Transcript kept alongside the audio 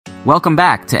Welcome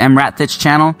back to EmRatThich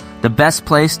channel, the best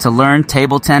place to learn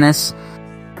table tennis.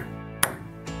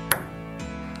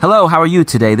 Hello, how are you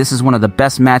today? This is one of the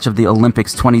best match of the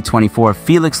Olympics 2024.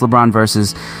 Felix Lebrun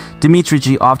versus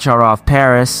Dimitrij Ovtcharov,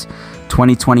 Paris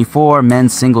 2024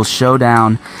 men's singles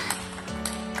showdown.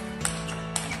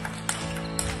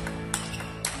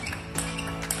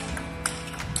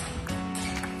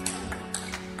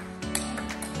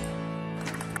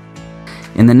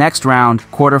 In the next round,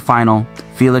 quarterfinal,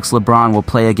 Felix Lebrun will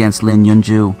play against Li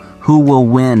Wujun. Who will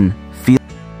win?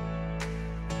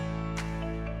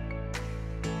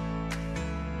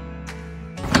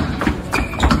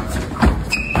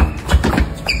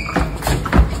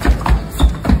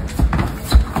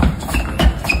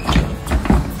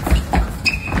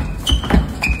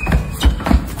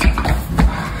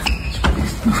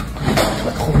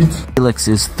 Felix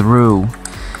is through.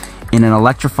 In an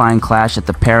electrifying clash at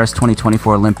the Paris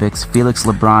 2024 Olympics, Felix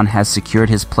Lebrun has secured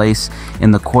his place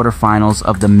in the quarterfinals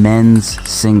of the men's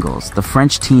singles. The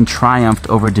French team triumphed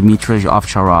over Dimitrij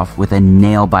Ovtcharov with a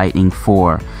nail-biting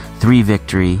 4-3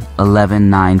 victory,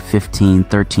 11-9, 15,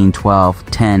 13-12,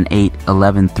 10-8,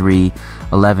 11-3,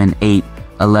 11-8,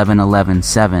 11-11,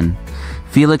 7.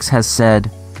 Felix has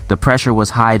said the pressure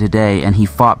was high today and he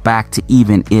fought back to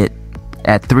even it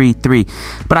at 3-3,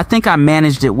 but I think I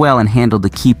managed it well and handled the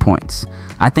key points.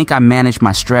 I think I managed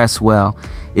my stress well.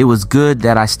 It was good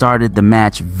that I started the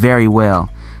match very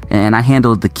well and I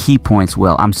handled the key points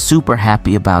well. I'm super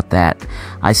happy about that.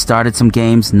 I started some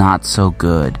games not so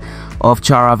good.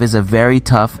 Ovtcharov is a very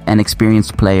tough and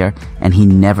experienced player and he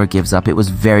never gives up. It was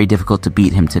very difficult to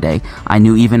beat him today. I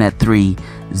knew even at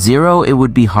 3-0 it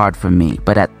would be hard for me,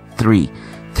 but at 3,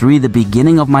 the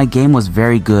beginning of my game was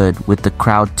very good with the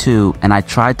crowd too, and I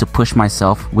tried to push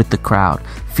myself with the crowd.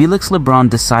 Felix Lebrun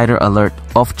decider alert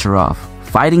Ovtcharov,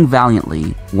 fighting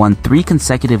valiantly, won 3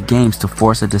 consecutive games to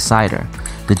force a decider.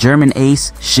 The German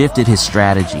ace shifted his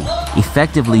strategy,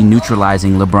 effectively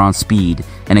neutralizing Lebrun's speed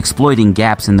and exploiting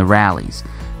gaps in the rallies.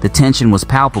 The tension was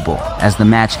palpable as the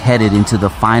match headed into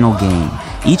the final game,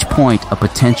 each point a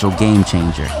potential game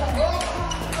changer.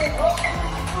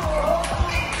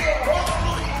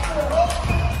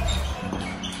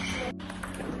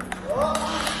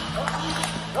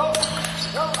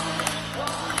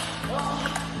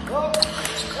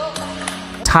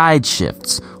 Tide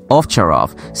shifts.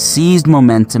 Ovtcharov seized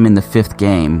momentum in the 5th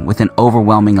game with an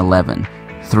overwhelming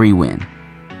 11-3 win.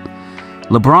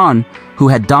 Lebrun, who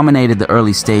had dominated the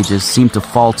early stages, seemed to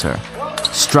falter,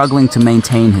 struggling to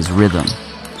maintain his rhythm.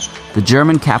 The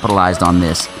German capitalized on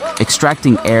this,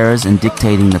 extracting errors and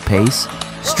dictating the pace.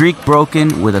 Streak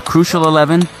broken with a crucial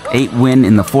 11-8 win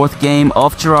in the 4th game.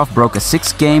 Ovtcharov broke a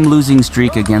 6-game losing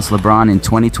streak against Lebrun in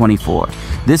 2024.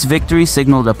 This victory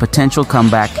signaled a potential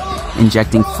comeback,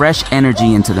 injecting fresh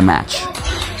energy into the match.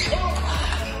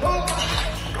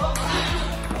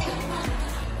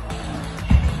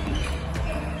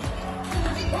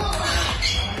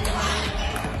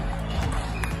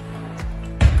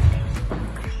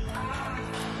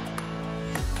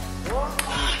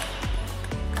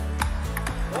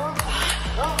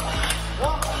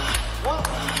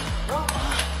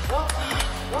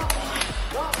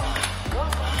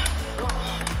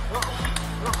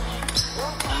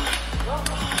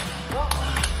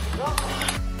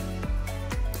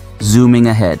 Zooming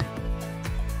ahead.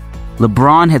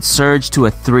 Lebrun had surged to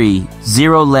a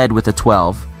 3-0 lead with a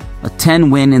 12, a 10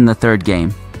 win in the 3rd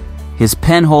game. His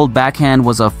pen-hold backhand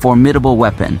was a formidable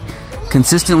weapon,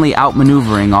 consistently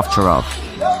outmaneuvering Ovtcharov.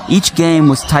 Each game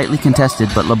was tightly contested,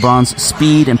 but Lebrun's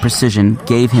speed and precision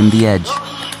gave him the edge,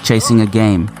 chasing a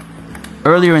game.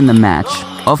 Earlier in the match,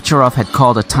 Ovtcharov had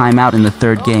called a timeout in the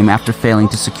 3rd game after failing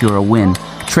to secure a win.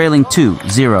 Trailing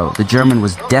 2-0, the German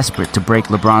was desperate to break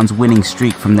Lebrun's winning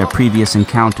streak from their previous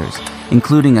encounters,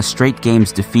 including a straight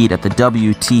games defeat at the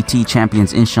WTT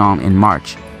Champions Incheon in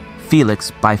March.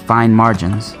 Felix by fine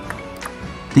margins.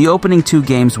 The opening 2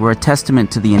 games were a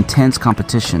testament to the intense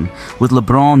competition, with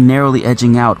Lebrun narrowly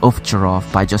edging out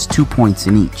Ovtcharov by just 2 points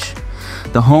in each.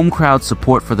 The home crowd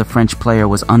support for the French player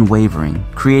was unwavering,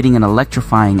 creating an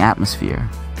electrifying atmosphere.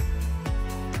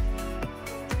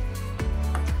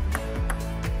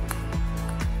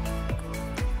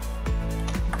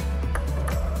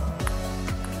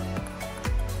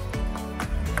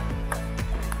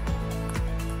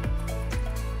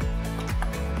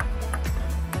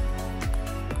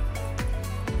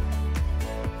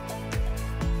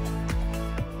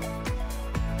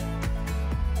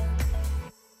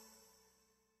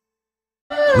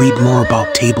 Read more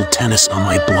about table tennis on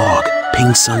my blog,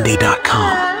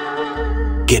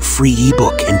 PingSunday.com. Get free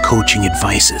ebook and coaching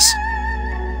advices.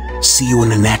 See you in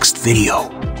the next video.